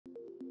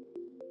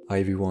Hi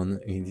everyone,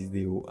 in this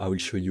video I will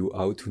show you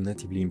how to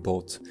natively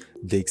import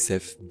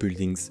DXF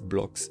buildings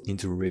blocks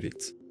into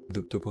Revit.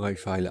 The topography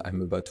file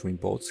I'm about to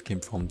import came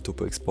from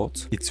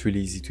TopoExport. It's really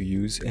easy to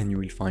use and you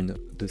will find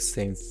the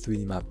same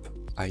 3D map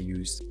I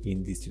used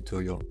in this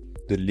tutorial.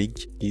 The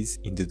link is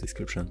in the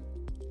description.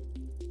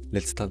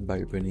 Let's start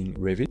by opening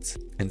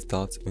Revit and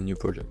start a new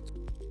project.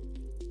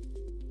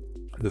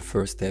 The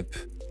first step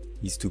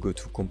is to go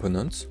to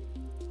Components,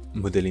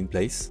 Model in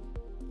Place.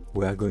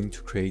 We are going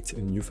to create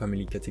a new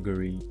family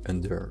category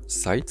under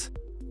Site,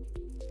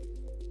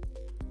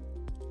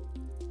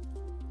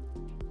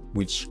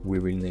 which we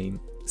will name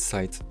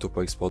Site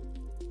TopoExport.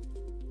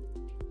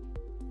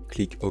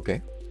 Click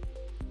OK.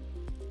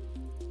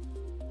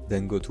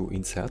 Then go to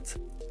Insert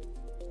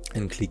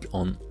and click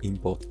on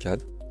Import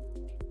CAD.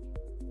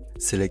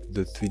 Select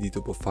the 3D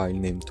topo file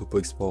named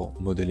TopoExport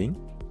Modeling.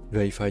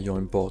 Verify your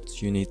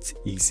import unit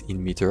is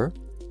in meter,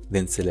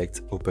 then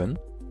select Open.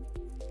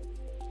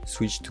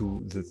 Switch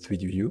to the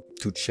 3D view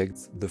to check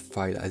the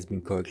file has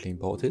been correctly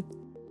imported.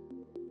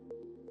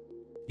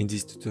 In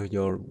this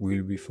tutorial we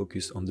will be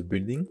focused on the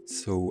building,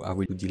 so I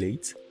will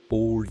delete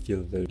all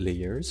the other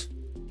layers.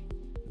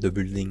 The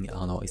building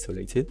are now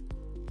isolated.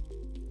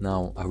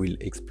 Now I will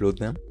explode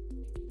them.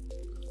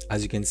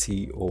 As you can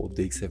see, all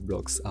the DXF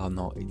blocks are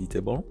now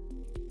editable.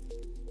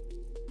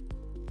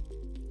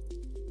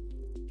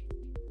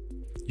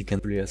 You can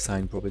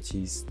reassign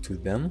properties to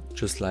them,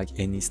 just like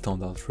any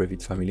standard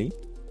Revit family.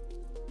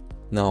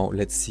 Now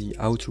let's see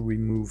how to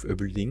remove a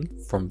building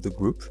from the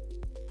group.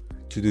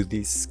 To do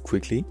this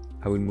quickly,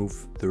 I will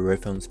move the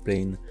reference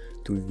plane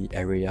to the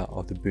area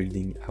of the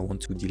building I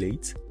want to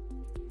delete.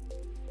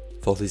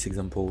 For this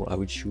example, I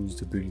will choose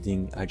the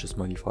building I just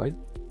modified.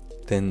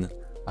 Then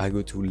I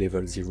go to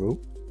level 0.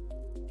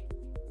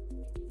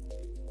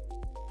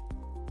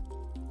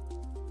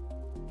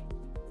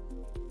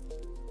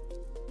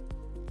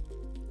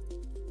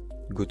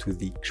 Go to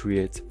the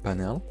Create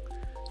panel,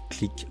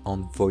 click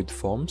on Void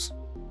Forms,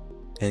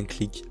 and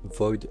click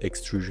Void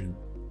Extrusion.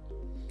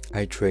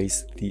 I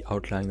trace the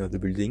outline of the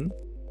building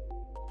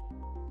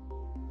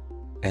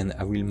and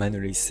I will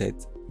manually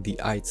set the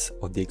height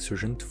of the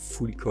extrusion to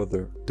fully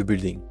cover the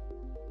building.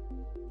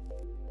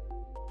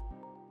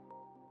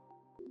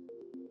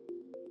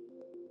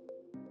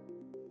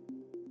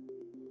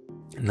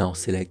 Now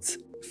select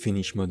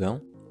Finish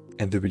Model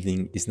and the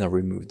building is now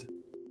removed.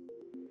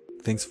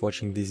 Thanks for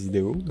watching this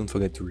video, don't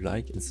forget to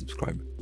like and subscribe.